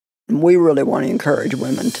we really want to encourage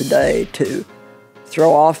women today to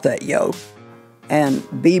throw off that yoke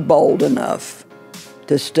and be bold enough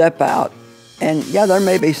to step out. And yeah, there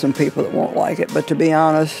may be some people that won't like it, but to be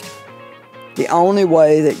honest, the only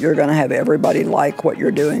way that you're going to have everybody like what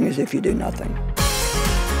you're doing is if you do nothing.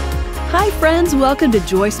 Hi, friends. Welcome to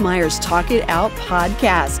Joyce Meyer's Talk It Out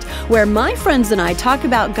podcast, where my friends and I talk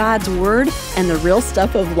about God's Word and the real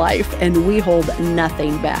stuff of life, and we hold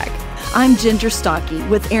nothing back. I'm Ginger Stockey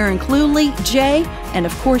with Erin Cluley, Jay, and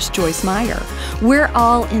of course, Joyce Meyer. We're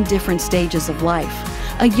all in different stages of life.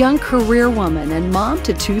 A young career woman and mom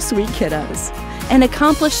to 2 sweet kiddos. An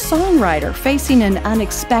accomplished songwriter facing an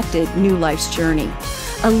unexpected new life's journey.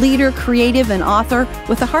 A leader, creative, and author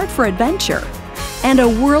with a heart for adventure. And a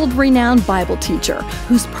world-renowned Bible teacher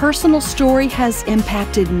whose personal story has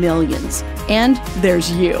impacted millions. And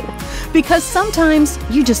there's you. Because sometimes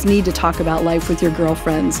you just need to talk about life with your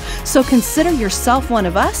girlfriends. So consider yourself one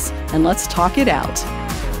of us, and let's talk it out.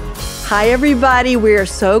 Hi, everybody. We are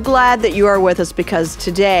so glad that you are with us because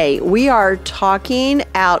today we are talking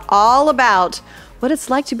out all about what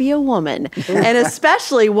it's like to be a woman, and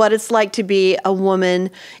especially what it's like to be a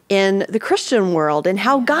woman in the Christian world and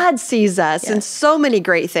how God sees us and so many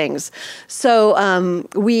great things. So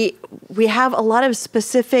we have a lot of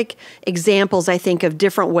specific examples, I think, of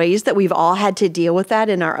different ways that we've all had to deal with that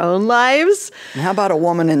in our own lives. And how about a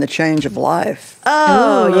woman in the change of life?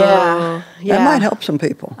 Oh, yeah. That might help some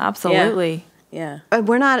people. Absolutely. Yeah.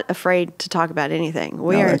 We're not afraid to talk about anything.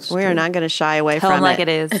 We are not going to shy away Tell from them like it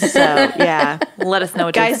is. So, yeah. Let us know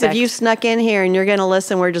what to Guys, expect. if you snuck in here and you're going to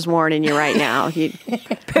listen, we're just warning you right now. You're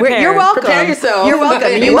Prepare. welcome. Prepare yourself. You're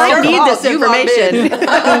welcome. You might need this You love information.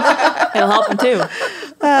 It'll help them too.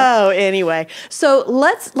 Oh, anyway. So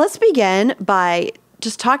let's begin by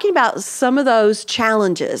just talking about some of those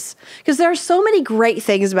challenges, because there are so many great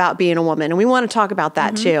things about being a woman, and we want to talk about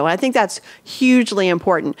that too. I think that's hugely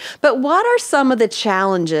important. But what are some of the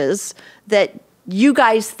challenges that you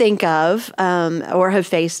guys think of or have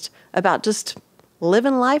faced about just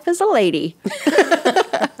living life as a lady?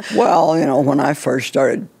 Well, when I first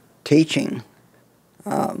started teaching,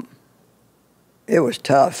 it was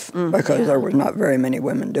tough because there was not very many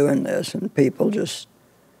women doing this, and people just,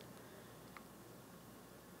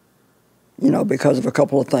 because of a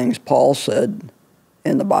couple of things Paul said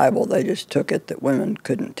in the Bible, they just took it that women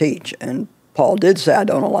couldn't teach. And Paul did say, I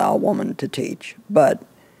don't allow a woman to teach. But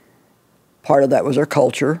part of that was our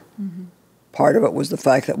culture. Mm-hmm. Part of it was the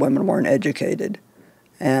fact that women weren't educated.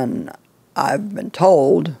 And I've been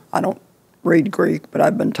told, I don't read Greek, but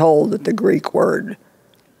I've been told that the Greek word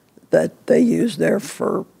that they use there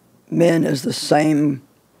for men is the same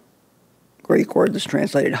Greek word that's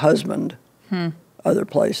translated husband other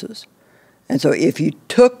places. And so if you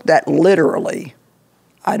took that literally,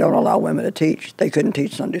 I don't allow women to teach, they couldn't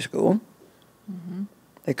teach Sunday school. Mm-hmm.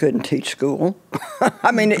 They couldn't teach school.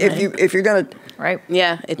 I mean, if you're going to... Right.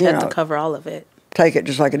 Yeah, it had to cover all of it. Take it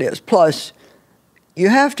just like it is. Plus, you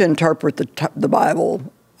have to interpret the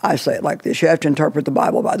Bible. I say it like this. You have to interpret the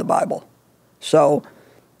Bible by the Bible. So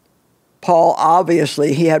Paul,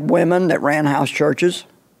 obviously, he had women that ran house churches.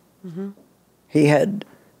 Mm-hmm. He had...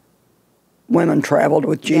 Women traveled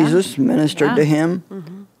with Jesus, ministered to him.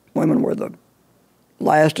 Mm-hmm. Women were the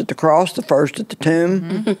last at the cross, the first at the tomb.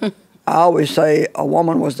 Mm-hmm. I always say a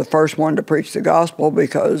woman was the first one to preach the gospel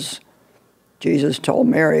because Jesus told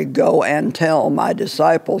Mary, go and tell my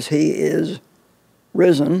disciples he is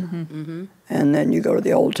risen. Mm-hmm. And then you go to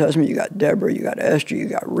the Old Testament, you got Deborah, you got Esther, you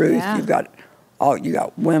got Ruth, you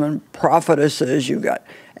got women prophetesses,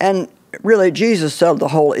 and really Jesus settled the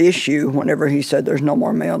whole issue whenever he said there's no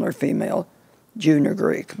more male nor female, Jew nor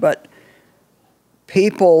Greek. But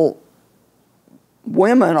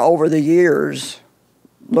women over the years,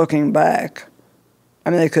 looking back, I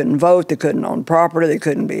mean, they couldn't vote, they couldn't own property, they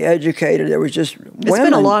couldn't be educated. There was just women. It's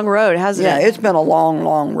been a long road, hasn't it? Yeah, it's been a long,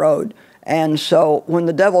 long road. And so when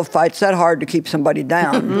the devil fights that hard to keep somebody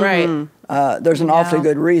down, right? There's an awfully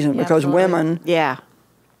good reason, because women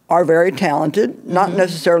are very talented, not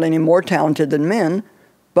necessarily any more talented than men,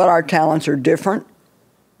 but our talents are different.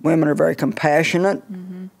 Women are very compassionate.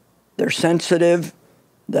 Mm-hmm. They're sensitive.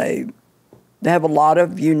 They have a lot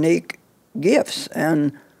of unique gifts,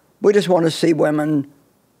 and we just want to see women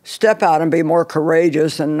step out and be more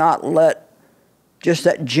courageous and not let just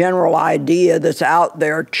that general idea that's out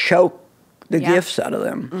there choke the gifts out of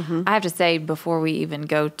them. Mm-hmm. I have to say, before we even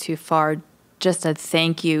go too far, just a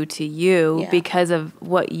thank you to you because of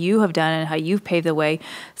what you have done and how you've paved the way.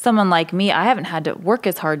 Someone like me, I haven't had to work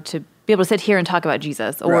as hard to be able to sit here and talk about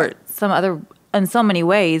Jesus or some other, in so many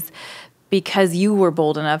ways, because you were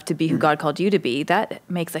bold enough to be who God called you to be, that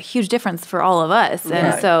makes a huge difference for all of us.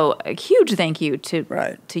 And so a huge thank you to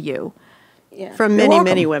you. Yeah. From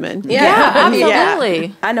many women. Yeah, absolutely.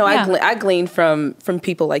 Yeah. I know. Yeah. I gleaned from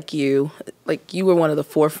people like you. Like, you were one of the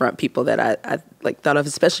forefront people that I like thought of,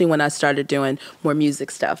 especially when I started doing more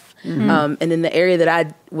music stuff. And in the area that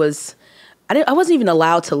I wasn't even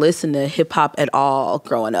allowed to listen to hip hop at all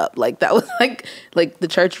growing up. Like, that was like the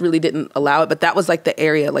church really didn't allow it, but that was like the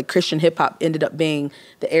area, like Christian hip hop ended up being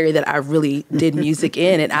the area that I really did music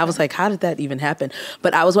in. And I was like, how did that even happen?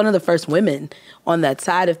 But I was one of the first women on that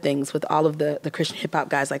side of things with all of the Christian hip hop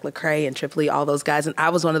guys like Lecrae and Triple E, all those guys. And I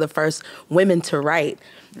was one of the first women to write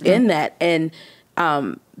in that. And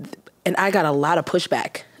I got a lot of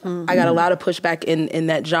pushback. I got a lot of pushback in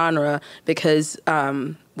that genre because,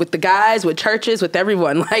 with the guys, with churches, with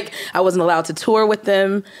everyone. Like, I wasn't allowed to tour with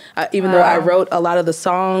them, even though I wrote a lot of the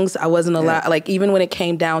songs. I wasn't allowed, like, even when it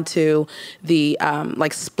came down to the,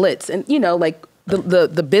 like, splits and, like,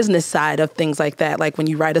 the business side of things like that. Like, when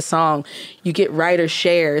you write a song, you get writer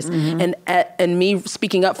shares. And me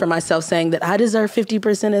speaking up for myself, saying that I deserve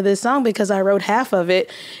 50% of this song because I wrote half of it,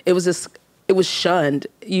 it was shunned,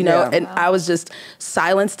 and I was just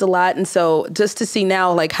silenced a lot. And so just to see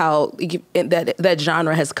now, like, how that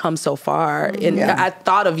genre has come so far. And I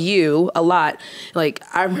thought of you a lot. Like,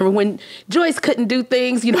 I remember when Joyce couldn't do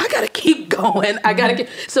things, I got to keep going.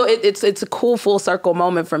 So it's a cool full circle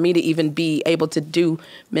moment for me to even be able to do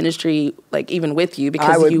ministry, like, even with you,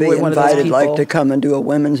 because you were one of those people. I would be invited, like, to come and do a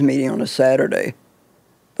women's meeting on a Saturday,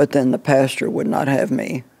 but then the pastor would not have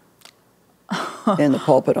me in the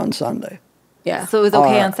pulpit on Sunday. Yeah. So it was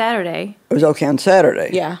okay on Saturday. It was okay on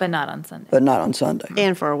Saturday. Yeah. But not on Sunday. But not on Sunday.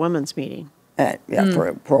 And for a women's meeting. And,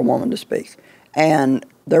 for a woman to speak. And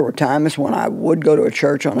there were times when I would go to a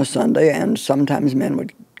church on a Sunday, and sometimes men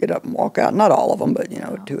would get up and walk out. Not all of them, but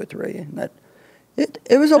 2 or 3. And that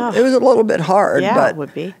it was a little bit hard. Yeah, but, it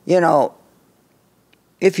would be.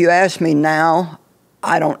 If you ask me now,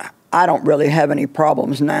 I don't really have any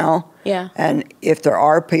problems now. Yeah. And if there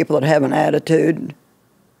are people that have an attitude,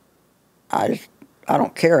 I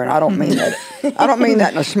don't care, and I don't mean that. I don't mean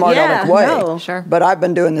that in a smart aleck way. No. Sure. But I've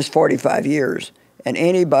been doing this 45 years, and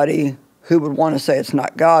anybody who would want to say it's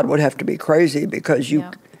not God would have to be crazy, because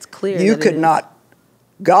it's clear you could not.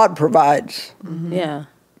 God provides.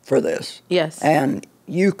 For this. Yes. And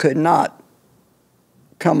you could not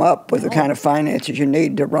come up with the kind of finances you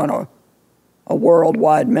need to run a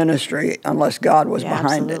worldwide ministry unless God was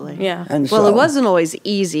behind absolutely. it. Yeah. And well, it wasn't always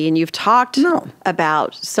easy, and you've talked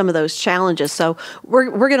about some of those challenges. So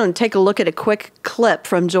we're going to take a look at a quick clip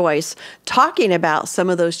from Joyce talking about some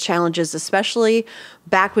of those challenges, especially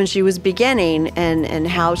back when she was beginning, and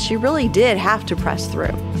how she really did have to press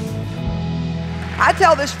through. I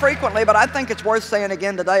tell this frequently, but I think it's worth saying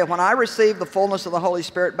again today. When I received the fullness of the Holy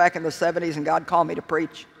Spirit back in the 70s and God called me to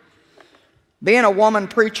preach, being a woman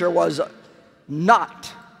preacher was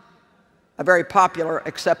not a very popular,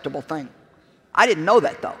 acceptable thing. I didn't know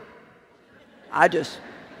that, though. I just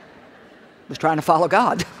was trying to follow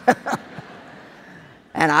God.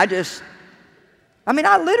 And I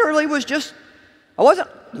literally I wasn't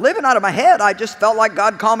living out of my head. I just felt like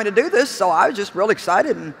God called me to do this, so I was just real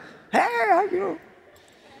excited. And,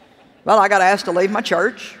 well, I got asked to leave my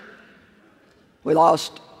church. We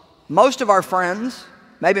lost most of our friends,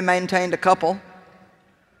 maybe maintained a couple.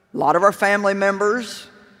 A lot of our family members,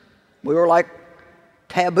 we were like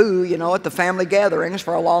taboo, at the family gatherings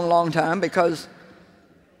for a long, long time, because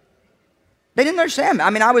they didn't understand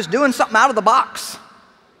me. I was doing something out of the box.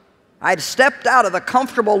 I had stepped out of the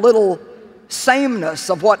comfortable little sameness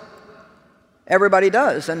of what everybody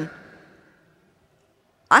does. And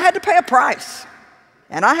I had to pay a price.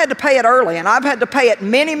 And I had to pay it early. And I've had to pay it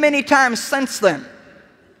many, many times since then.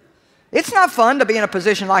 It's not fun to be in a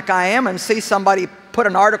position like I am and see somebody put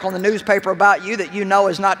an article in the newspaper about you that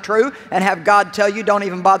is not true, and have God tell you don't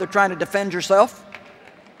even bother trying to defend yourself.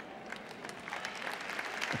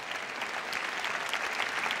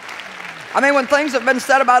 When things have been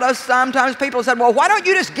said about us, sometimes people have said, well, why don't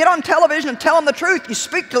you just get on television and tell them the truth? You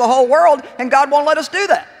speak to the whole world, and God won't let us do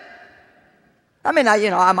that. I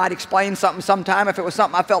might explain something sometime if it was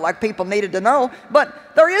something I felt like people needed to know,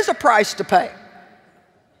 but there is a price to pay.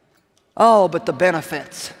 Oh, but the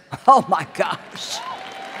benefits. Oh, my gosh.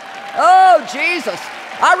 Oh, Jesus.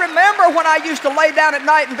 I remember when I used to lay down at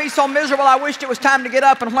night and be so miserable I wished it was time to get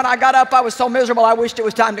up, and when I got up I was so miserable I wished it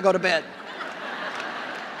was time to go to bed.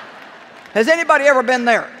 Has anybody ever been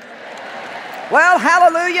there? Well,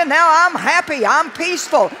 hallelujah, now I'm happy, I'm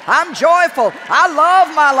peaceful, I'm joyful, I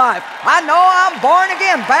love my life. I know I'm born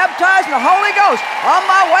again, baptized in the Holy Ghost, on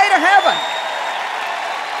my way to heaven.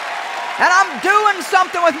 And I'm doing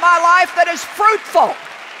something with my life that is fruitful.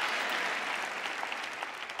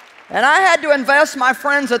 And I had to invest my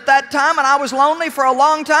friends at that time, and I was lonely for a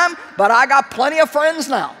long time, but I got plenty of friends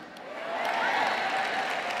now.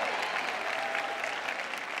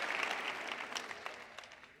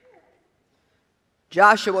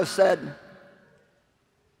 Joshua said,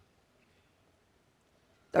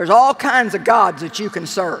 there's all kinds of gods that you can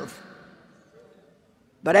serve.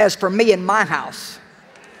 But as for me and my house,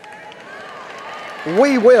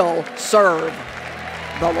 we will serve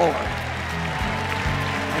the Lord.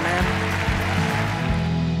 Amen.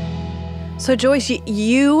 So Joyce,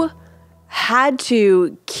 you had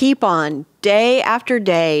to keep on day after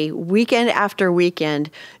day, weekend after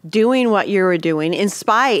weekend, doing what you were doing in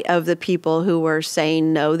spite of the people who were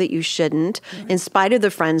saying no, that you shouldn't, in spite of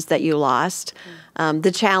the friends that you lost,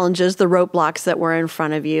 the challenges, the roadblocks that were in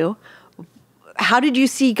front of you. How did you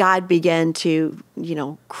see God begin to,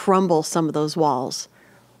 crumble some of those walls?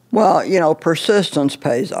 Well, persistence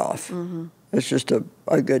pays off. Mm-hmm. It's just a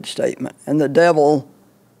good statement. And the devil,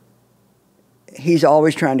 he's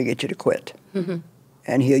always trying to get you to quit. Mm-hmm.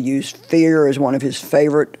 And he'll use fear as one of his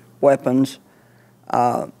favorite weapons.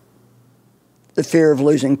 The fear of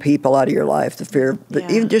losing people out of your life, the fear,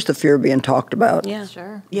 even just the fear of being talked about. Yeah,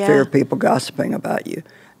 sure. The fear of people gossiping about you.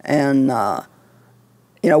 And,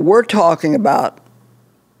 we're talking about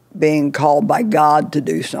being called by God to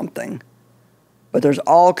do something. But there's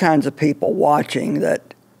all kinds of people watching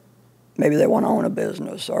that maybe they want to own a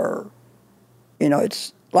business or,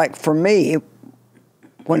 it's like for me,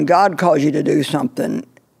 when God calls you to do something,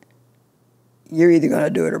 you're either going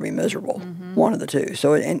to do it or be miserable, one of the two.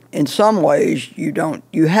 So in some ways,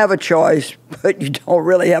 you have a choice, but you don't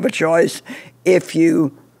really have a choice if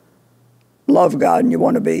you love God and you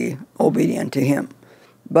want to be obedient to Him.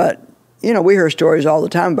 But, we hear stories all the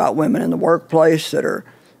time about women in the workplace that are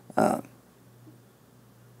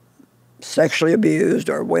sexually abused,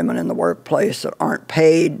 or women in the workplace that aren't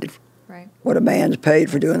paid what a man's paid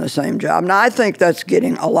for doing the same job. Now, I think that's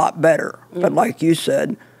getting a lot better. Mm-hmm. But like you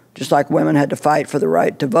said, just like women had to fight for the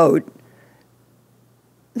right to vote,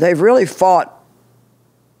 they've really fought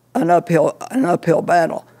an uphill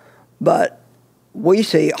battle. But we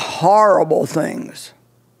see horrible things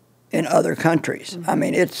in other countries. Mm-hmm. I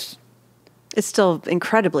mean, it's still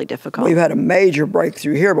incredibly difficult. We've had a major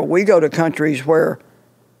breakthrough here, but we go to countries where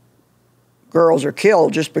girls are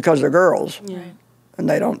killed just because they're girls. Yeah. And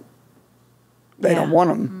they don't want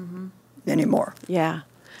them anymore. Yeah.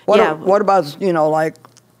 What about, like,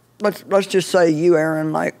 let's just say you,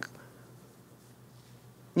 Erin, like,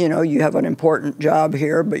 you have an important job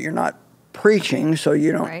here, but you're not preaching, so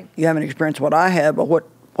you haven't experienced what I have, but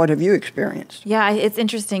what have you experienced? Yeah, it's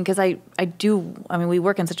interesting because we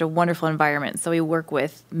work in such a wonderful environment. So we work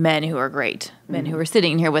with men who are great, men who are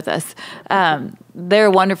sitting here with us. They're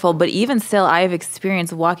wonderful, but even still, I have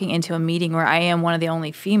experienced walking into a meeting where I am one of the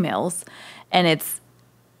only females. And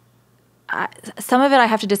some of it I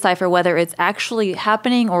have to decipher whether it's actually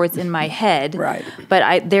happening or it's in my head. Right.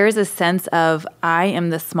 But there is a sense of I am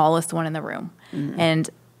the smallest one in the room. Mm-hmm. And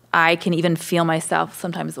I can even feel myself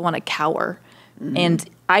sometimes want to cower. Mm-hmm. And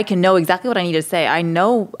I can know exactly what I need to say. I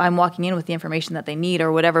know I'm walking in with the information that they need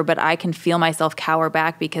or whatever, but I can feel myself cower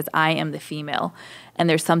back because I am the female. And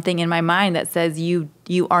there's something in my mind that says you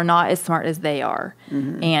are not as smart as they are.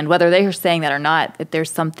 Mm-hmm. And whether they are saying that or not, that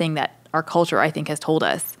there's something that our culture, I think, has told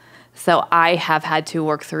us. So I have had to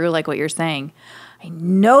work through, like what you're saying. I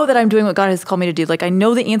know that I'm doing what God has called me to do. Like, I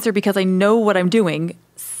know the answer because I know what I'm doing.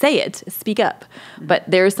 Say it. Speak up. Mm-hmm. But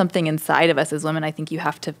there's something inside of us as women, I think you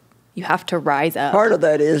have to rise up. Part of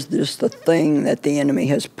that is just the thing that the enemy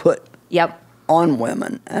has put on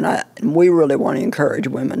women. And we really want to encourage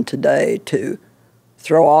women today to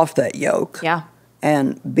throw off that yoke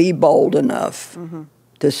and be bold enough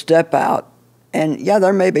to step out. And,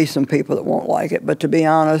 there may be some people that won't like it, but to be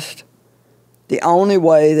honest, the only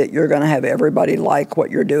way that you're going to have everybody like what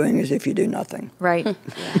you're doing is if you do nothing. Right.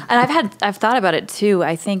 And I've thought about it, too.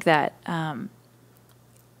 I think that I've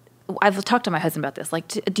talked to my husband about this. Like,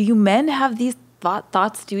 do you men have these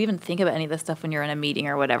thoughts? Do you even think about any of this stuff when you're in a meeting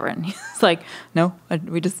or whatever? And he's like, no, I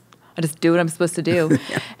just do what I'm supposed to do.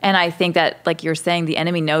 And I think that, like you're saying, the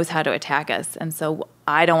enemy knows how to attack us. And so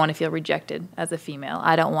I don't want to feel rejected as a female.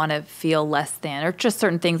 I don't want to feel less than, or just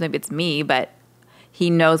certain things. Maybe it's me, but he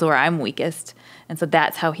knows where I'm weakest. And so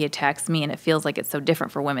that's how he attacks me. And it feels like it's so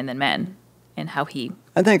different for women than men and how he...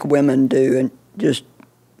 I think women do, and just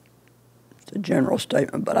it's a general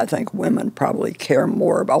statement, but I think women probably care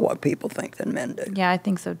more about what people think than men do. Yeah, I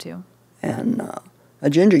think so too. And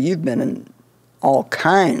Ginger, you've been in all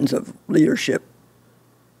kinds of leadership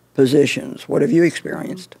positions. What have you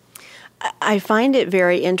experienced? I find it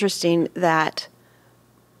very interesting that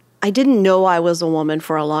I didn't know I was a woman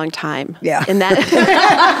for a long time. Yeah. And that about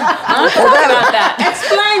that.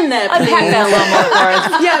 Explain that, Unpack that a little more for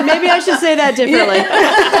us. yeah, maybe I should say that differently.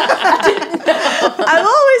 I've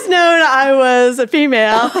always known I was a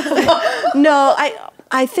female. No,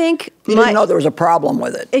 I think You didn't know there was a problem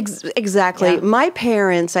with it. Exactly. Yeah. My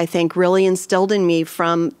parents, I think, really instilled in me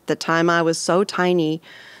from the time I was so tiny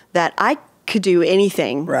that I could do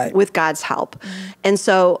anything Right. with God's help. And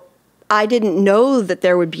so I didn't know that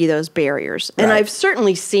there would be those barriers. And Right. I've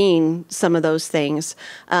certainly seen some of those things.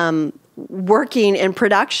 Working in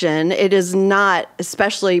production, it is not,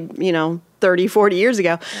 especially, 30, 40 years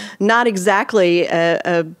ago, not exactly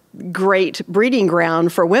a great breeding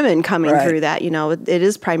ground for women coming Right. through that. It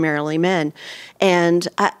is primarily men.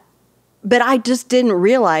 But I just didn't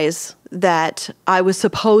realize that I was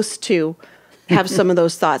supposed to have some of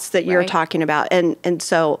those thoughts that you're Right. talking about. And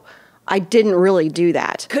so I didn't really do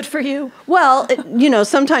that. Good for you. Well,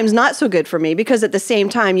 sometimes not so good for me, because at the same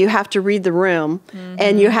time you have to read the room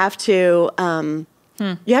and you have to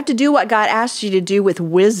do what God asks you to do with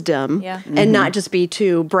wisdom Yeah. and not just be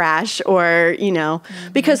too brash or,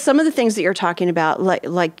 because some of the things that you're talking about,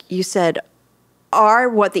 like you said, are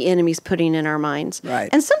what the enemy's putting in our minds. Right.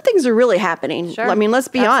 And some things are really happening. Sure. I mean, let's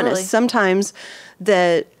be Absolutely. honest. Sometimes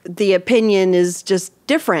the opinion is just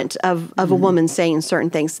different of a woman saying certain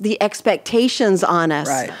things. The expectations on us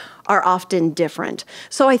Right. are often different.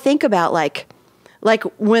 So I think about like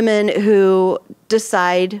women who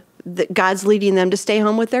decide that God's leading them to stay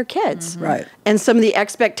home with their kids. Right. And some of the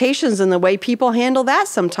expectations and the way people handle that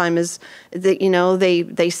sometimes is that,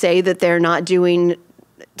 they say that they're not doing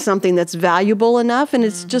something that's valuable enough, and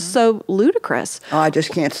it's just so ludicrous. Oh, I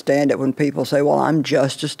just can't stand it when people say, well, I'm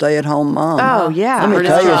just a stay-at-home mom. Oh, yeah. Let me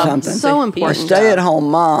tell you something. So A important. stay-at-home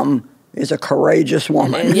mom is a courageous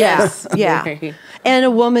woman. Yes, yeah. And a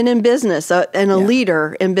woman in business, and a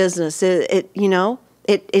leader in business. It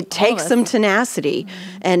takes us. some tenacity,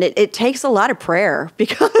 and it takes a lot of prayer,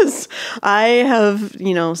 because I have,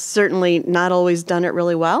 certainly not always done it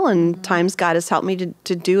really well, and times God has helped me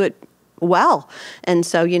to do it well. And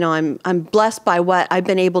so, I'm blessed by what I've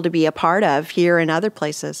been able to be a part of here and other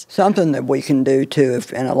places. Something that we can do too,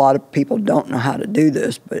 and a lot of people don't know how to do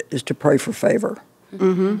this, but is to pray for favor.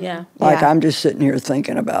 Yeah. Like Yeah. I'm just sitting here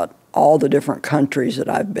thinking about all the different countries that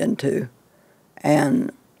I've been to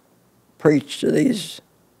and preached to these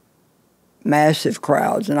massive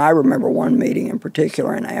crowds. And I remember one meeting in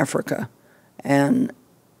particular in Africa, and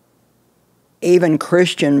even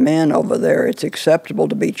Christian men over there, it's acceptable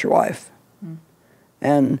to beat your wife.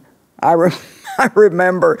 And I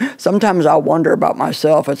remember, sometimes I wonder about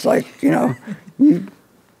myself. It's like, you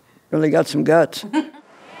really got some guts.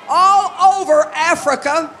 All over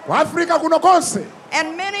Africa Afrika kuno konse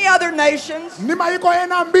and many other nations, ni maiko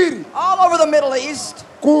ena mbiri all over the Middle East,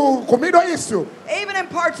 ku Middle East even in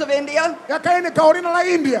parts of India, yakaene kaorina la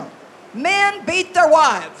India men beat their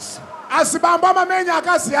wives. asibamba mamenya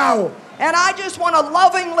akasi yao. And I just want to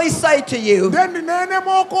lovingly say to you, Then nene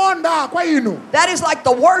mokonda kwa inu that is like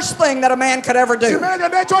the worst thing that a man could ever do. chimene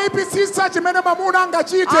ndecho ipisisa chimene mamuna anga I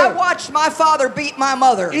chite watched my father beat my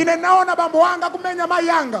mother, ine naona bambo wanga kumenya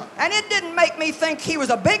mayanga and it didn't make me think he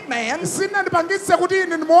was a big man. sina ndipangitse kuti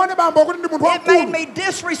ine nimuone bambo kuti ndi munthu It made wakulu me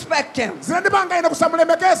disrespect him. zina ndipanga ine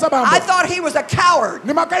kusamulemekeza bambo I thought he was a coward.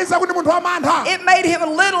 ndimakaiza kuti munthu wamantha. It made him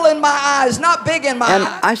little in my eyes, not big in my eyes. And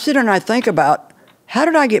I sit and I think about, how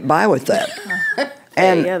did I get by with that?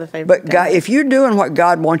 And Yeah, the favorite but God, if you're doing what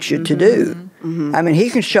God wants you to do, I mean, He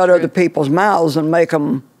can shut other people's mouths and make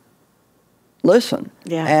them listen.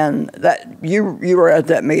 Yeah. And that you were at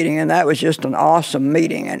that meeting, and that was just an awesome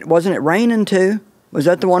meeting. And wasn't it raining too? Was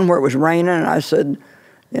that the one where it was raining? And I said,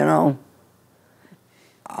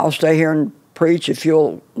 I'll stay here and preach if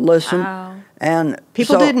you'll listen. Wow. And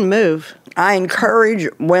People so didn't move. I encourage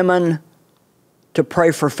women to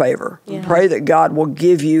pray for favor. Pray that God will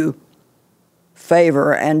give you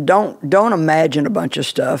favor, and don't imagine a bunch of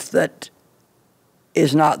stuff that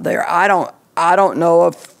is not there. I don't know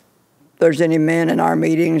if there's any men in our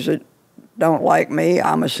meetings that don't like me.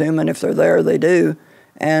 I'm assuming if they're there, they do.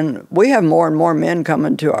 And we have more and more men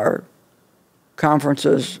coming to our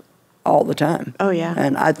conferences all the time. Oh, yeah.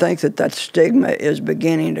 And I think that stigma is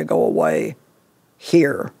beginning to go away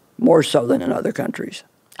here more so than in other countries.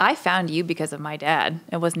 I found you because of my dad.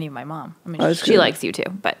 It wasn't even my mom. I mean, That's she good. likes you too,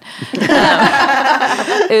 but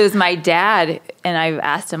it was my dad. And I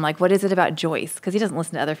asked him, like, what is it about Joyce? Because he doesn't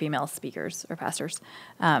listen to other female speakers or pastors.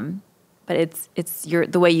 But it's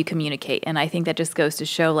the way you communicate. And I think that just goes to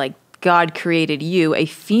show, like, God created you, a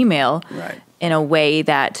female, Right. in a way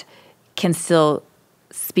that can still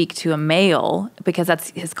speak to a male because that's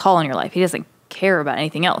his call in your life. He doesn't care about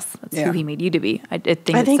anything else. That's who he made you to be. I think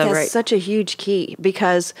it's so that's great. such a huge key,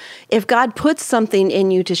 because if God puts something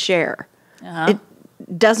in you to share, it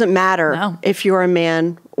doesn't matter if you're a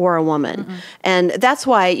man or a woman. And that's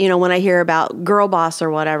why, when I hear about girl boss or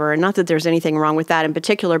whatever, not that there's anything wrong with that in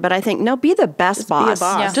particular, but I think, no, be the best boss. Be a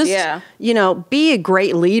boss. Just, be a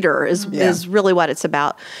great leader is really what it's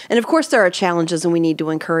about. And of course there are challenges and we need to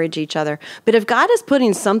encourage each other. But if God is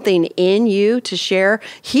putting something in you to share,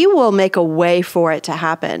 he will make a way for it to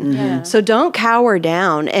happen. So don't cower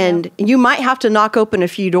down, and you might have to knock open a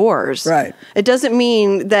few doors. Right. It doesn't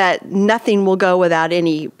mean that nothing will go without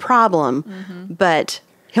any problem, but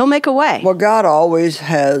he'll make a way. Well, God always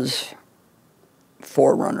has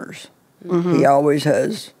forerunners. He always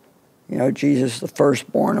has, Jesus, the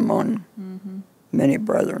firstborn among many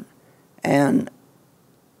brethren. And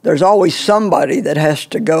there's always somebody that has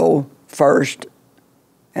to go first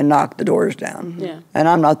and knock the doors down. And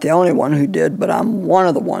I'm not the only one who did, but I'm one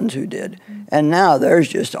of the ones who did. And now there's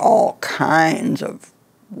just all kinds of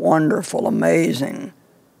wonderful, amazing,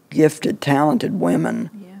 gifted, talented women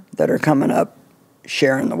that are coming up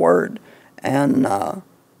sharing the word. And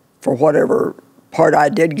for whatever part I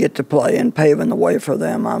did get to play in paving the way for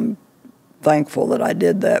them, I'm thankful that I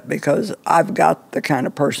did that, because I've got the kind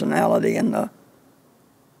of personality and the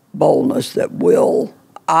boldness that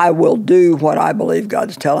I will do what I believe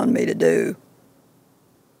God's telling me to do,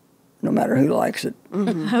 no matter who likes it.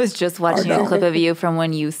 I was just watching a clip of you from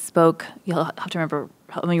when you spoke. You'll have to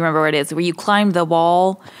help me remember where it is, where you climbed the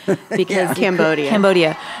wall because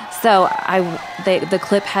Cambodia. So the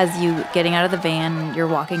clip has you getting out of the van, you're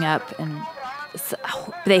walking up, and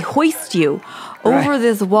they hoist you over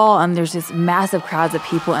this wall, and there's this massive crowds of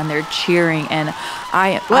people, and they're cheering. And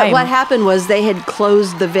what happened was they had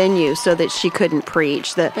closed the venue so that she couldn't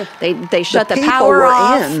preach. They shut the power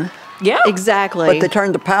off. Yeah, exactly. But they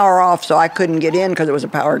turned the power off, so I couldn't get in because it was a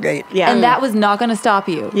power gate. Yeah, and that was not going to stop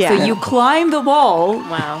you. Yeah. So you climbed the wall.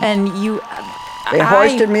 Wow. And they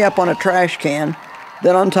hoisted me up on a trash can,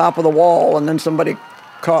 then on top of the wall, and then somebody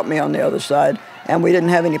caught me on the other side. And we didn't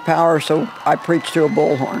have any power, so I preached to a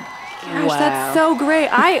bullhorn. Gosh, that's so great.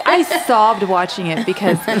 I sobbed watching it,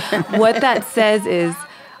 because what that says is,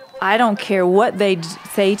 I don't care what they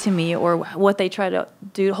say to me or what they try to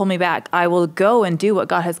do to hold me back. I will go and do what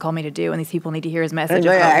God has called me to do, and these people need to hear his message. And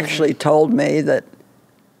they actually told me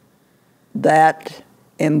that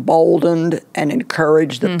emboldened and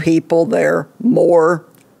encouraged the people there more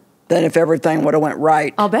than if everything would have went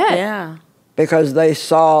right. I'll bet. Yeah. Because they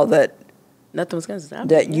saw that nothing was going to stop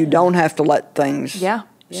that you don't have to let things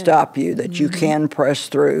stop you, that you can press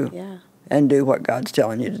through and do what God's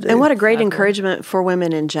telling you to do. And what a great encouragement for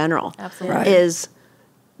women in general. Absolutely. Right. Is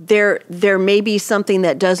there may be something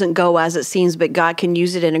that doesn't go as it seems, but God can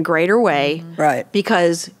use it in a greater way. Right.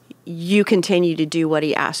 Because you continue to do what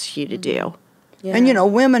he asks you to do. Yeah.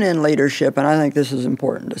 And, women in leadership, and I think this is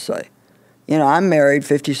important to say, I'm married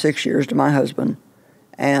 56 years to my husband,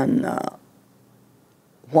 and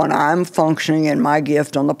when I'm functioning in my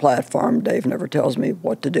gift on the platform, Dave never tells me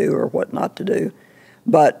what to do or what not to do.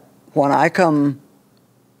 But when I come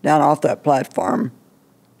down off that platform,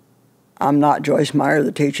 I'm not Joyce Meyer,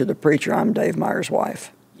 the teacher, the preacher. I'm Dave Meyer's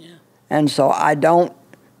wife. Yeah. And so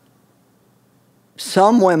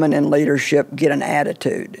some women in leadership get an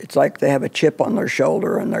attitude. It's like they have a chip on their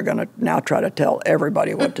shoulder, and they're going to now try to tell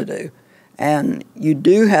everybody what to do. And you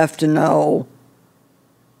do have to know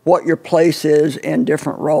what your place is in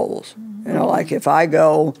different roles. Like if I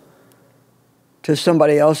go to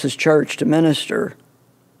somebody else's church to minister,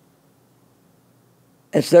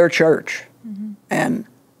 it's their church. And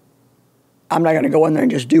I'm not going to go in there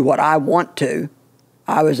and just do what I want to.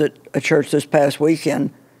 I was at a church this past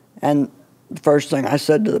weekend, and the first thing I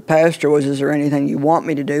said to the pastor was, is there anything you want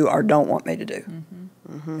me to do or don't want me to do?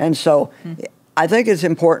 And so I think it's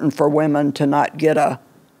important for women to not get a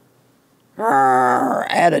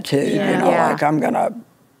attitude, like I'm going to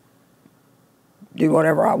do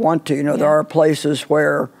whatever I want to. There are places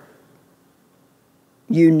where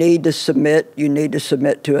you need to submit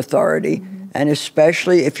to authority, and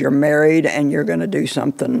especially if you're married and you're going to do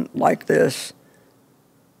something like this,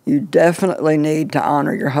 you definitely need to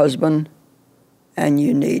honor your husband, and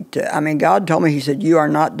you need to, God told me, he said, you are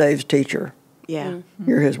not Dave's teacher. Yeah.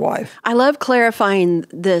 You're his wife. I love clarifying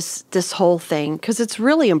this whole thing, because it's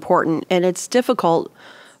really important, and it's difficult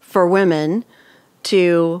for women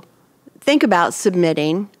to think about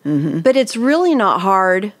submitting, but it's really not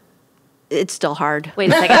hard. It's still hard. Wait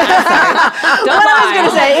a second. I'm sorry. What I was going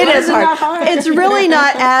to say, it as hard. It's really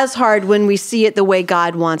not as hard when we see it the way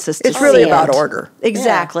God wants us to see it. It's really about order.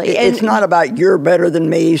 Exactly. It's not about you're better than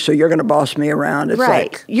me, so you're going to boss me around. It's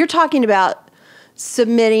right. like, You're talking about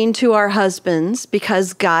submitting to our husbands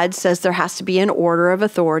because God says there has to be an order of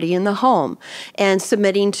authority in the home, and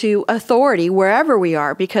submitting to authority wherever we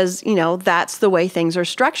are because, that's the way things are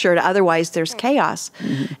structured. Otherwise, there's chaos.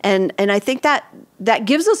 Mm-hmm. And I think that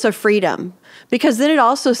gives us a freedom because then it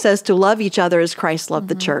also says to love each other as Christ loved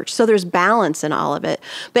the church. So there's balance in all of it.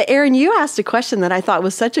 But Erin, you asked a question that I thought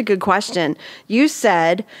was such a good question. You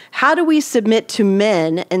said, how do we submit to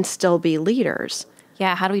men and still be leaders?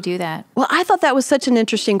 Yeah, how do we do that? Well, I thought that was such an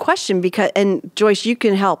interesting question because, and Joyce, you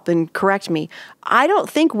can help and correct me. I don't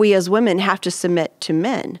think we as women have to submit to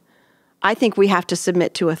men. I think we have to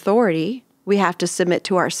submit to authority. We have to submit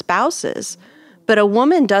to our spouses. But a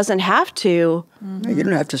woman doesn't have to. Mm-hmm. You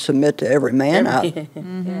don't have to submit to every man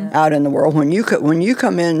out in the world. When you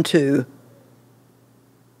come into,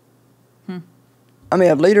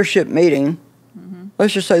 a leadership meeting,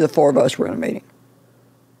 let's just say the four of us were in a meeting.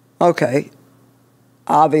 Okay.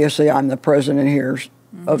 Obviously, I'm the president here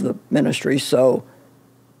of the ministry, so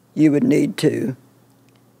you would need to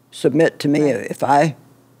submit to me if I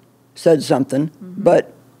said something.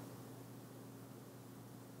 But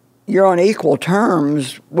you're on equal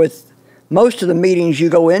terms with most of the meetings you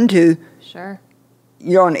go into. Sure.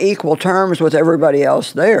 You're on equal terms with everybody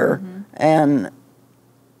else there. And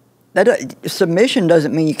that submission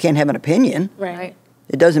doesn't mean you can't have an opinion. Right.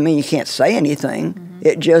 It doesn't mean you can't say anything.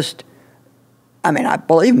 It just...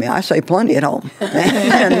 believe me, I say plenty at home.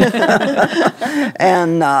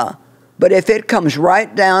 But if it comes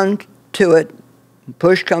right down to it,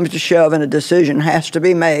 push comes to shove, and a decision has to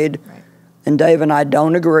be made, and Dave and I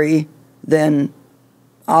don't agree, then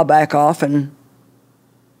I'll back off and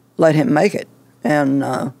let him make it. And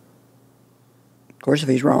of course, if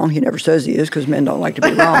he's wrong, he never says he is because men don't like to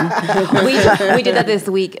be wrong. we did that this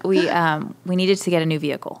week. We needed to get a new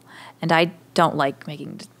vehicle, and I don't like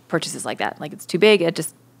making purchases like that. Like, it's too big.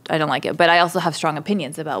 I don't like it. But I also have strong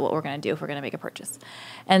opinions about what we're going to do if we're going to make a purchase.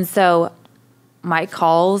 And so Mike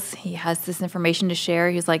calls. He has this information to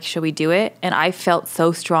share. He's like, should we do it? And I felt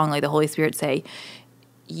so strongly the Holy Spirit say,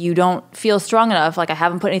 you don't feel strong enough. Like, I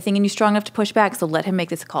haven't put anything in you strong enough to push back. So let him make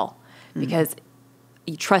this call because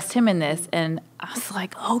you trust him in this. And I was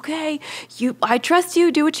like, okay, I trust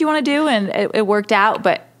you. Do what you want to do. And it worked out.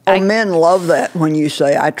 But men love that when you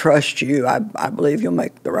say, I trust you. I believe you'll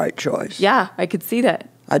make the right choice. Yeah, I could see that.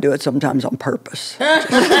 I do it sometimes on purpose.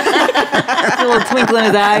 A little twinkle in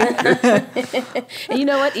his eye. And you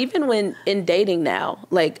know what? Even when in dating now,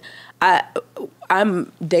 like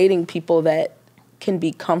I'm dating people that can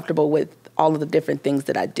be comfortable with all of the different things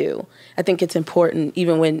that I do. I think it's important,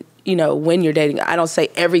 even when you're dating. I don't say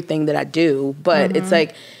everything that I do, but it's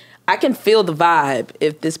like, I can feel the vibe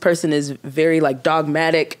if this person is very like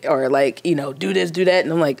dogmatic or like, do this, do that.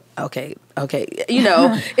 And I'm like, okay.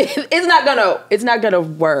 It's not gonna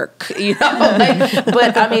work,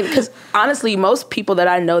 but because honestly, most people that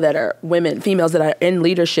I know that are females that are in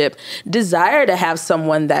leadership desire to have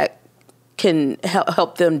someone that can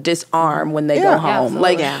help them disarm when they go home.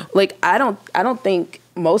 Like I don't think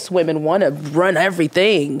most women want to run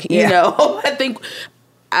everything, I think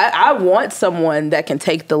I want someone that can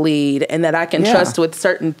take the lead and that I can trust with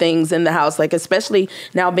certain things in the house. Like, especially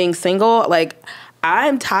now being single, like,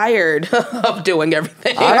 I'm tired of doing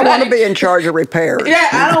everything. I don't want to be in charge of repairs.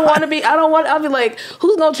 I'll be like,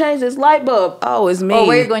 who's going to change this light bulb? Oh, it's me. Oh,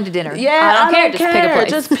 where are you going to dinner? Yeah, I don't care.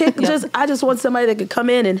 Just pick a place. I just want somebody that could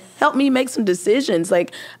come in and help me make some decisions.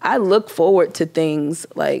 Like, I look forward to things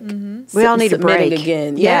like we all need a break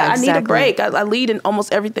again. Yeah, I need a break. I lead in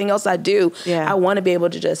almost everything else I do. Yeah. I want to be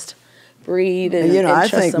able to just breathe and and I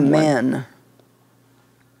trust think someone. Men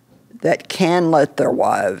that can let their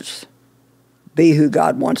wives be who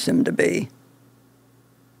God wants them to be,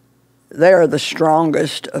 they are the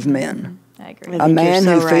strongest of men. I agree. A man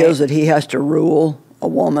who feels that he has to rule a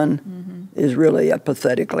woman is really a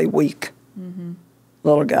pathetically weak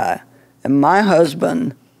little guy. And my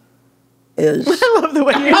husband is... I love the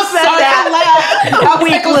way you said that. A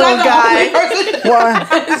weak little guy. Well,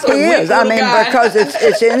 he is. Because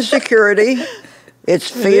it's insecurity, it's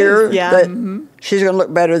fear that she's going to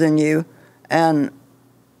look better than you. And,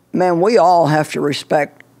 man, we all have to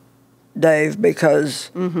respect Dave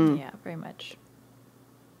because... Yeah, very much.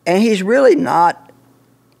 And he's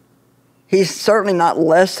certainly not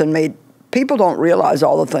less than me. People don't realize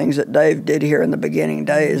all the things that Dave did here in the beginning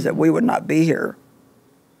days that we would not be here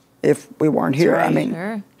if we weren't here.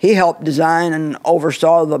 Right. He helped design and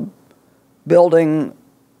oversaw the building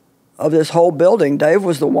of this whole building. Dave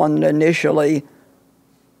was the one that initially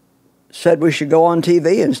said we should go on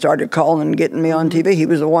TV and started calling and getting me on TV. He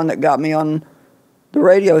was the one that got me on the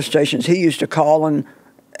radio stations. He used to call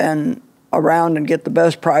and around and get the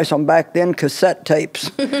best price on back then cassette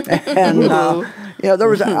tapes. And there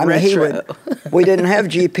was we didn't have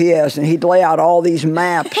GPS, and he'd lay out all these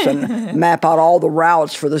maps and map out all the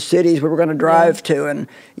routes for the cities we were going to drive to. And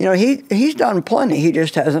he's done plenty. He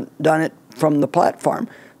just hasn't done it from the platform.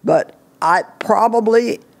 But I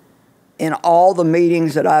probably, in all the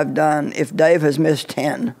meetings that I've done, if Dave has missed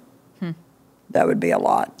 10, that would be a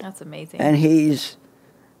lot. That's amazing. And he's,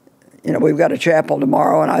 we've got a chapel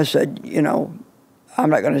tomorrow, and I said, I'm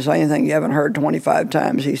not going to say anything you haven't heard 25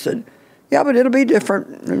 times. He said, yeah, but it'll be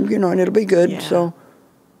different, and it'll be good. Yeah. So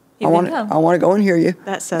I want to go and hear you.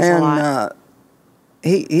 That says a lot.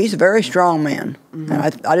 He's a very strong man. Mm-hmm.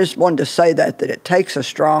 And I just wanted to say that it takes a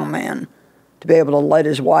strong man to be able to let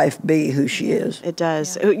his wife be who she is. It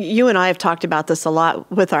does. Yeah. You and I have talked about this a lot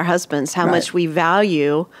with our husbands, how much we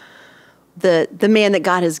value the man that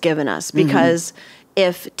God has given us. Because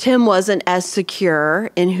if Tim wasn't as secure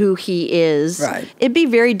in who he is, it'd be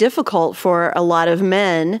very difficult for a lot of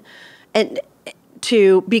men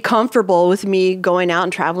to be comfortable with me going out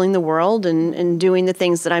and traveling the world and doing the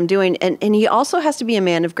things that I'm doing. And he also has to be a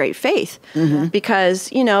man of great faith because,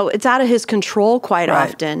 it's out of his control quite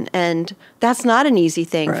often. And that's not an easy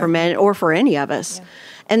thing for men or for any of us. Yeah.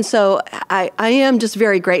 And so I am just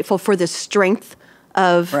very grateful for the strength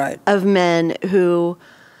of men who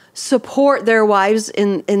support their wives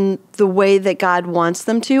in the way that God wants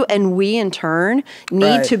them to. And we, in turn,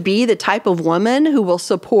 need to be the type of woman who will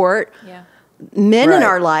support men in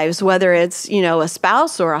our lives, whether it's, a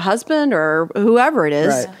spouse or a husband or whoever it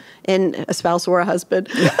is. And a spouse or a husband,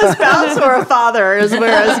 a spouse or a father is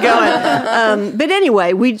where I was going. But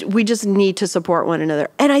anyway, we just need to support one another.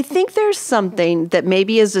 And I think there's something that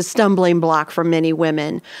maybe is a stumbling block for many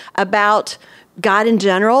women about God in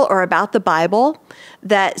general or about the Bible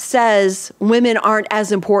that says women aren't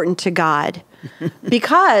as important to God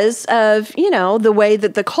because of, the way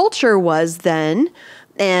that the culture was then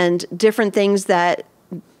and different things that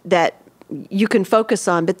you can focus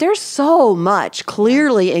on. But there's so much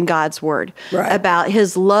clearly in God's word about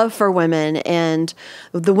his love for women and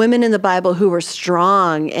the women in the Bible who were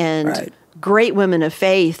strong and great women of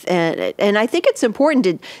faith. And I think it's important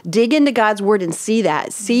to dig into God's word and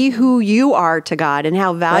see who you are to God and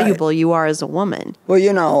how valuable you are as a woman. Well,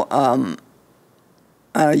 you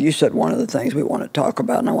said one of the things we want to talk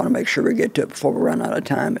about, and I want to make sure we get to it before we run out of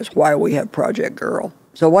time, is why we have Project Girl.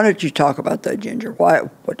 So why don't you talk about that, Ginger?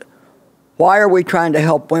 Why are we trying to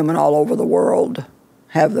help women all over the world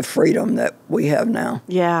have the freedom that we have now?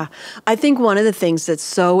 Yeah. I think one of the things that's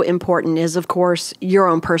so important is, of course, your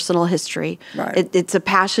own personal history. It's a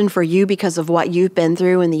passion for you because of what you've been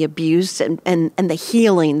through and the abuse and the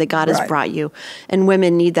healing that God has brought you. And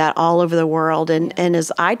women need that all over the world. And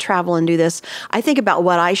as I travel and do this, I think about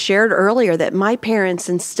what I shared earlier, that my parents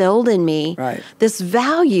instilled in me this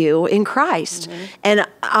value in Christ. And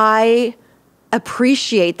I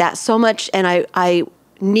appreciate that so much. And I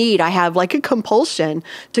have like a compulsion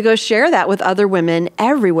to go share that with other women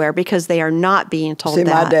everywhere because they are not being told that.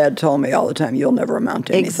 See, my dad told me all the time, you'll never amount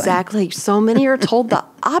to anything. Exactly. So many are told the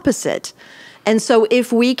opposite. And so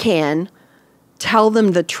if we can tell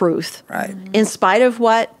them the truth, in spite of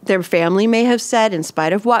what their family may have said, in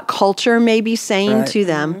spite of what culture may be saying to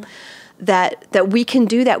them, that we can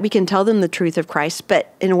do that. We can tell them the truth of Christ.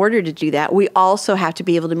 But in order to do that, we also have to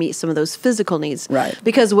be able to meet some of those physical needs.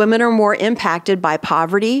 Because women are more impacted by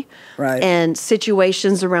poverty and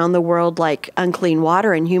situations around the world like unclean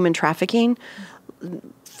water and human trafficking,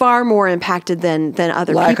 far more impacted than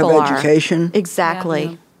other people are. Lack of education. Exactly.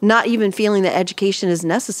 Yeah. Not even feeling that education is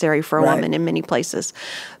necessary for a woman in many places.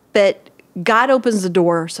 But God opens the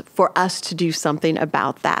doors for us to do something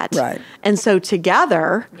about that. And so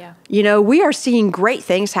together, we are seeing great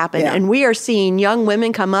things happen. And we are seeing young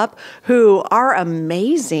women come up who are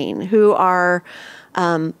amazing, who are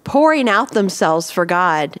pouring out themselves for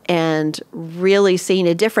God and really seeing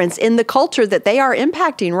a difference in the culture that they are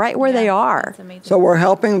impacting right where they are. So we're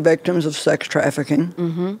helping victims of sex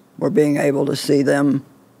trafficking. We're being able to see them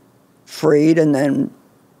freed. And then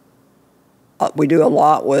we do a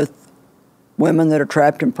lot with women that are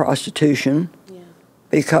trapped in prostitution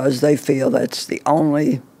because they feel that's the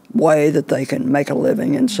only way that they can make a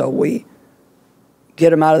living. And so we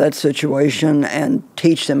get them out of that situation and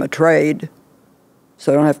teach them a trade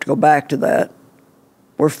so they don't have to go back to that.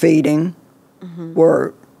 We're feeding.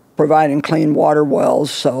 We're providing clean water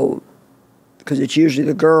wells, because it's usually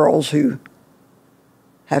the girls who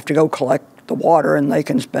have to go collect the water, and they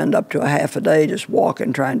can spend up to a half a day just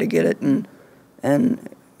walking trying to get it. And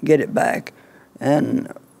get it back.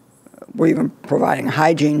 And we're even providing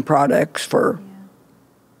hygiene products for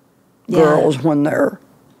girls when they're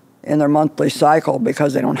in their monthly cycle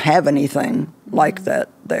because they don't have anything like that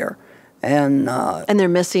there. And they're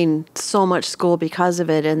missing so much school because of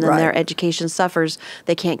it, and then their education suffers.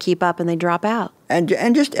 They can't keep up, and they drop out. And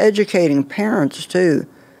just educating parents, too,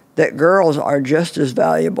 that girls are just as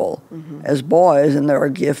valuable as boys, and they're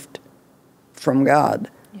a gift from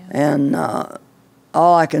God. Yeah. And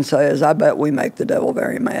all I can say is I bet we make the devil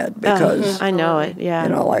very mad because... I know it, yeah. You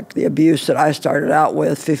know, like the abuse that I started out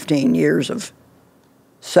with, 15 years of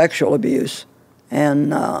sexual abuse,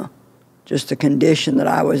 and... just the condition that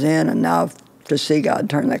I was in, and now to see God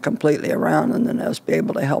turn that completely around and then us be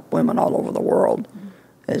able to help women all over the world,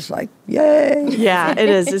 it's like, yay. Yeah, it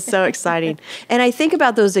is. It's so exciting. And I think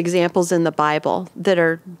about those examples in the Bible that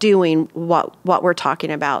are doing what we're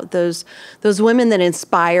talking about, those women that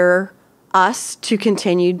inspire us to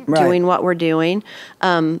continue doing what we're doing.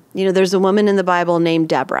 There's a woman in the Bible named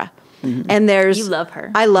Deborah. And you love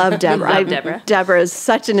her. I love Deborah. I love Deborah. Deborah is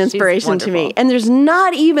such an inspiration to me. And there's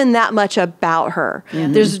not even that much about her.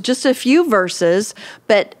 There's just a few verses,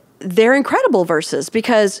 but they're incredible verses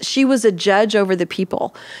because she was a judge over the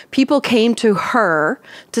people. People came to her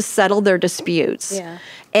to settle their disputes. Yeah.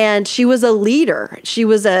 And she was a leader. She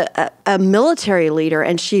was a military leader,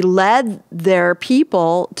 and she led their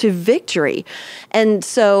people to victory. And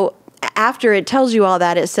so after it tells you all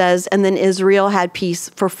that, it says, and then Israel had peace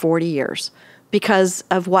for 40 years because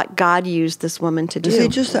of what God used this woman to do. See,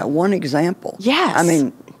 just that one example. Yes. I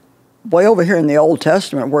mean, way over here in the Old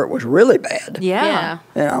Testament where it was really bad. Yeah.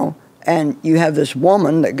 You know, and you have this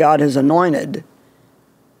woman that God has anointed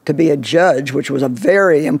to be a judge, which was a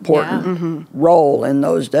very important role in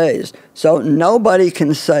those days. So nobody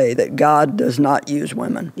can say that God does not use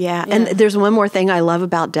women. Yeah, and there's one more thing I love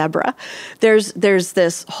about Deborah. There's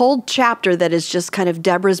this whole chapter that is just kind of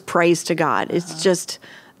Deborah's praise to God. It's just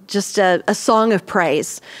a song of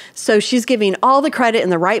praise. So she's giving all the credit in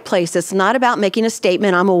the right place. It's not about making a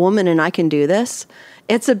statement, I'm a woman and I can do this.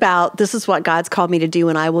 It's about, this is what God's called me to do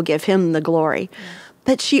and I will give him the glory. Yeah.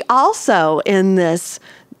 But she also, in this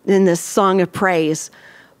song of praise,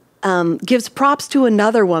 gives props to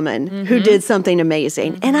another woman who did something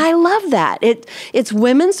amazing. And I love that. It's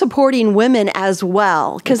women supporting women as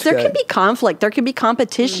well, because there can be conflict, there can be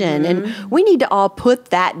competition, and we need to all put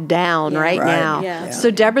that down right now. Yeah. So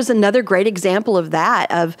Deborah's another great example of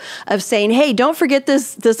that, of saying, hey, don't forget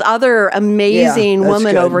this other amazing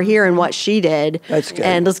woman over here and what she did. That's good.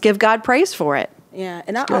 And let's give God praise for it. Yeah,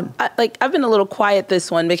 and I've been a little quiet this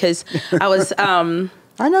one because I was...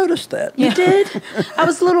 I noticed that. You did? I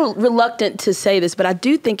was a little reluctant to say this, but I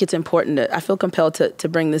do think it's important. I feel compelled to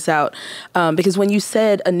bring this out because when you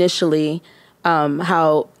said initially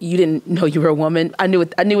how you didn't know you were a woman, I knew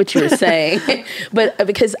what you were saying. But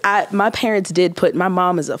because my parents did my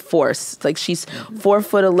mom is a force. Like she's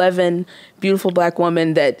 4'11", beautiful black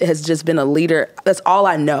woman that has just been a leader. That's all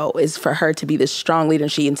I know is for her to be this strong leader,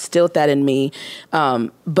 and she instilled that in me.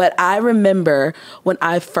 But I remember when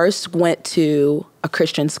I first went to a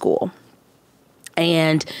Christian school,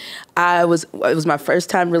 and it was my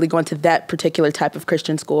first time really going to that particular type of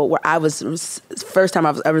Christian school where first time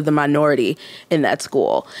I was ever the minority in that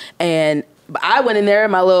school. And I went in there,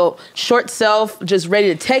 my little short self, just ready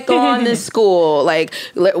to take on this school. Like,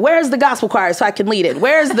 where's the gospel choir so I can lead it?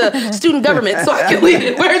 Where's the student government so I can lead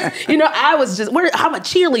it? I was just, I'm a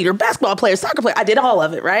cheerleader, basketball player, soccer player. I did all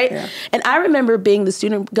of it, right? Yeah. And I remember being the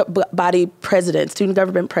student body president, student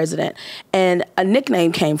government president, and a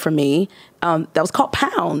nickname came from me that was called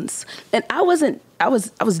Pounds. And I was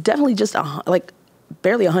definitely just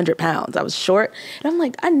barely 100 pounds. I was short. And I'm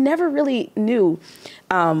like, I never really knew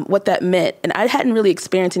what that meant. And I hadn't really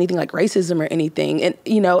experienced anything like racism or anything. And,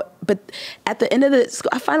 but at the end of the school,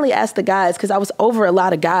 I finally asked the guys, because I was over a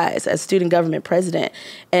lot of guys as student government president.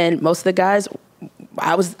 And most of the guys,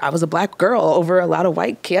 I was a black girl over a lot of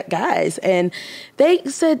white guys. And they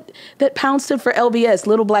said that Pound stood for LBS,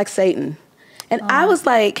 Little Black Satan. And I was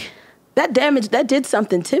like... that did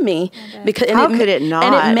something to me, because how could it not?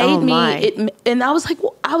 And it made me. And I was like,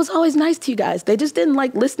 well, I was always nice to you guys. They just didn't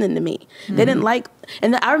like listening to me. Mm-hmm. They didn't like.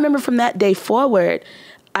 And I remember from that day forward,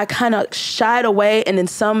 I kind of shied away, and in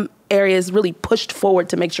some areas really pushed forward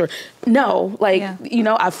to make sure.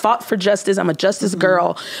 I fought for justice. I'm a justice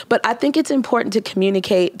girl, but I think it's important to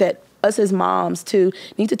communicate that us as moms to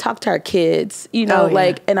need to talk to our kids, you know,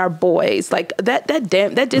 like, and our boys, like that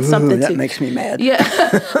did something that to makes me mad. Yeah.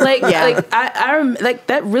 like like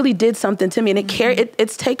that really did something to me, and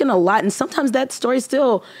it's taken a lot. And sometimes that story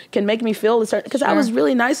still can make me feel a certain, because I was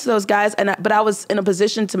really nice to those guys, but I was in a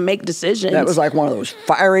position to make decisions. That was like one of those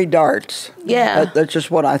fiery darts. Yeah. That's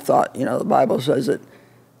just what I thought. You know, the Bible says that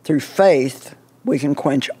through faith, we can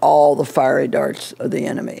quench all the fiery darts of the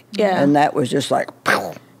enemy. Yeah. And that was just like,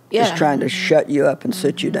 just trying to shut you up and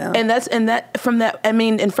sit you down. And from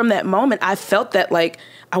that moment, I felt that, like,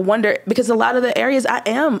 I wonder, because a lot of the areas I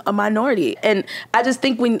am a minority. And I just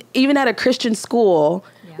think even at a Christian school,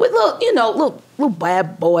 with little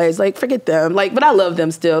bad boys, like, forget them, like, but I love them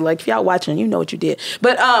still. Like, if y'all watching, you know what you did.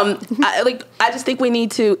 But I just think we need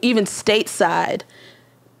to, even stateside,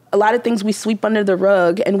 a lot of things we sweep under the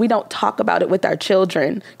rug and we don't talk about it with our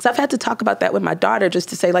children. Because I've had to talk about that with my daughter, just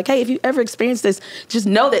to say, like, hey, if you ever experience this, just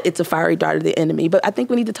know that it's a fiery dart of the enemy. But I think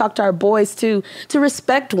we need to talk to our boys too, to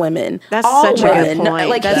respect women. That's all such women. a good point.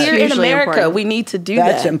 Like, That's here in America, important. we need to do that.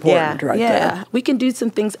 That's important right there. We can do some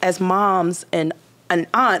things as moms and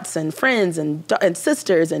aunts and friends and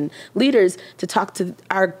sisters and leaders to talk to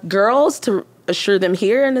our girls, to assure them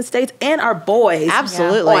here in the States, and our boys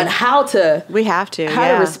absolutely on how to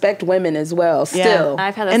respect women as well. Still,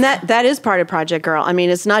 I've had and that is part of Project Girl. I mean,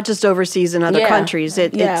 it's not just overseas in other countries.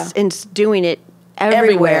 It's doing it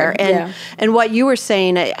everywhere. And what you were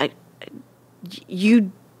saying,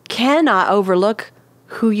 you cannot overlook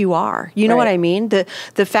who you are. You know what I mean? The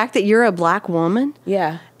fact that you're a Black woman,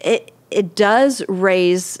 it does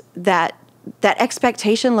raise that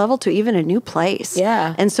expectation level to even a new place.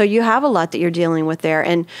 Yeah. And so you have a lot that you're dealing with there.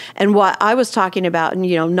 And what I was talking about, and,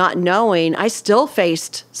 you know, not knowing, I still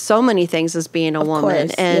faced so many things as being a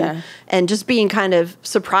woman, and just being kind of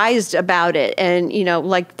surprised about it. And, you know,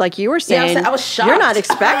 like you were saying, I was shocked. You're not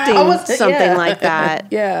expecting something like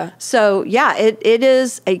that. So it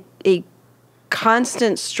is a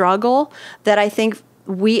constant struggle that I think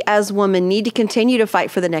we as women need to continue to fight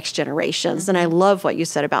for the next generations. And I love what you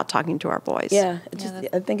said about talking to our boys. I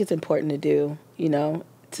think it's important to do, you know.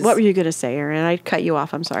 What were you going to say, Erin? I cut you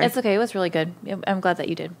off. I'm sorry. It's okay. It was really good. I'm glad that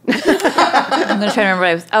you did. I'm going to try to remember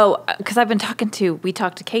what I was. Because we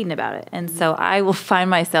talked to Caden about it. And so I will find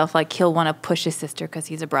myself, like, he'll want to push his sister because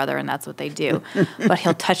he's a brother and that's what they do. But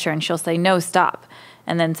he'll touch her and she'll say, no, stop.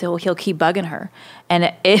 And then so he'll keep bugging her.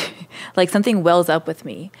 And it like, something wells up with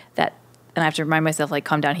me that, and I have to remind myself, like,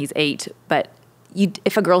 calm down, he's 8. But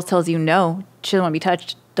if a girl tells you no, she doesn't want to be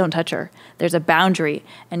touched, don't touch her. There's a boundary,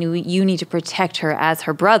 and you need to protect her as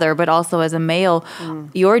her brother, but also as a male.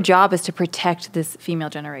 Your job is to protect this female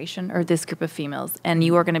generation, or this group of females. And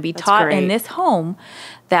you are going to be taught in this home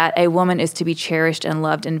that a woman is to be cherished and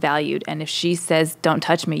loved and valued. And if she says, don't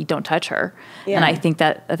touch me, don't touch her. And I think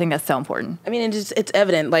that's so important. I mean, it's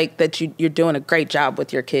evident, like, that you're doing a great job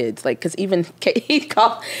with your kids. Like, because even he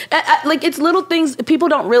called, like, it's little things. People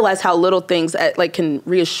don't realize how little things, like, can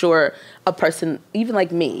reassure a person, even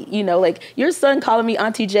like me, you know, like your son calling me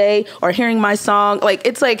Auntie J or hearing my song, like,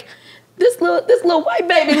 it's like, this little white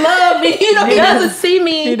baby love me, you know, he doesn't see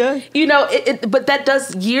me, he does. You know, but that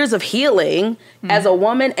does years of healing as a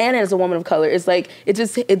woman and as a woman of color. It's like,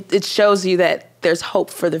 it shows you that there's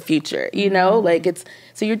hope for the future, you know, like,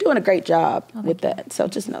 so you're doing a great job with that. So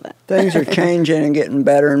just know that. Things are changing and getting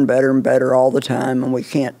better and better and better all the time, and we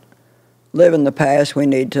can't live in the past. We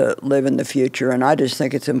need to live in the future. And I just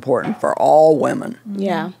think it's important for all women.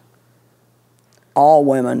 All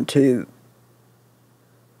women to,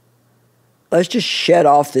 let's just shed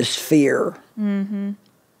off this fear, you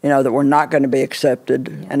know, that we're not going to be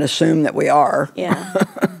accepted and assume that we are.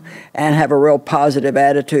 And have a real positive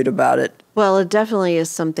attitude about it. Well, it definitely is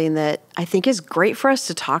something that I think is great for us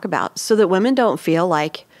to talk about, so that women don't feel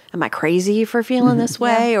like, am I crazy for feeling this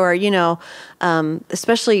way? Or, you know,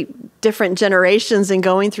 especially different generations and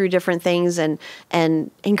going through different things, and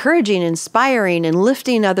encouraging, inspiring, and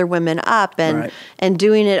lifting other women up, and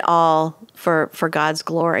doing it all for God's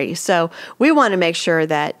glory. So we want to make sure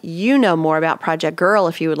that you know more about Project Girl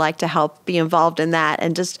if you would like to help be involved in that,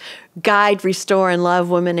 and just guide, restore, and love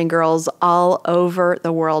women and girls all over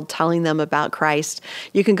the world, telling them about Christ.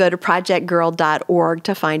 You can go to projectgirl.org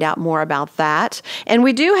to find out more about that. And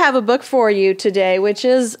we do have a book for you today, which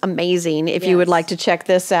is amazing if you would like to check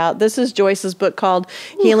this out. This is Joyce's book called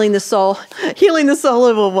Healing the Soul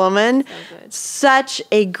of a Woman. Such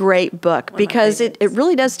a great book, because it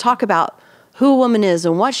really does talk about who a woman is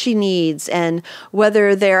and what she needs, and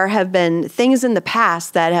whether there have been things in the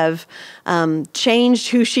past that have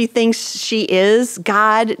changed who she thinks she is.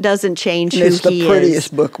 God doesn't change who he is. It's the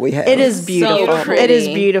prettiest book we have. It is beautiful. pretty. It is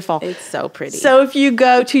beautiful. It's so pretty. So if you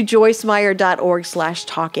go to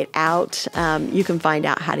joycemeyer.org/talkitout, you can find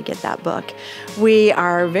out how to get that book. We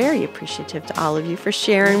are very appreciative to all of you for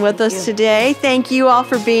sharing with us today. Thank you all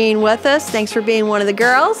for being with us. Thanks for being one of the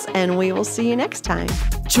girls, and we will see you next time.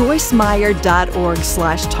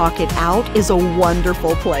 joycemeyer.org/talkitout is a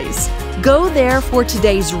wonderful place. Go there for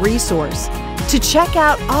today's resource, to check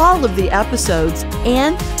out all of the episodes,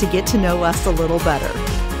 and to get to know us a little better.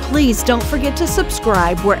 Please don't forget to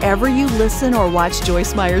subscribe wherever you listen or watch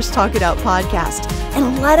Joyce Meyer's Talk It Out podcast,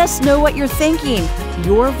 and let us know what you're thinking.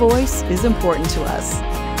 Your voice is important to us.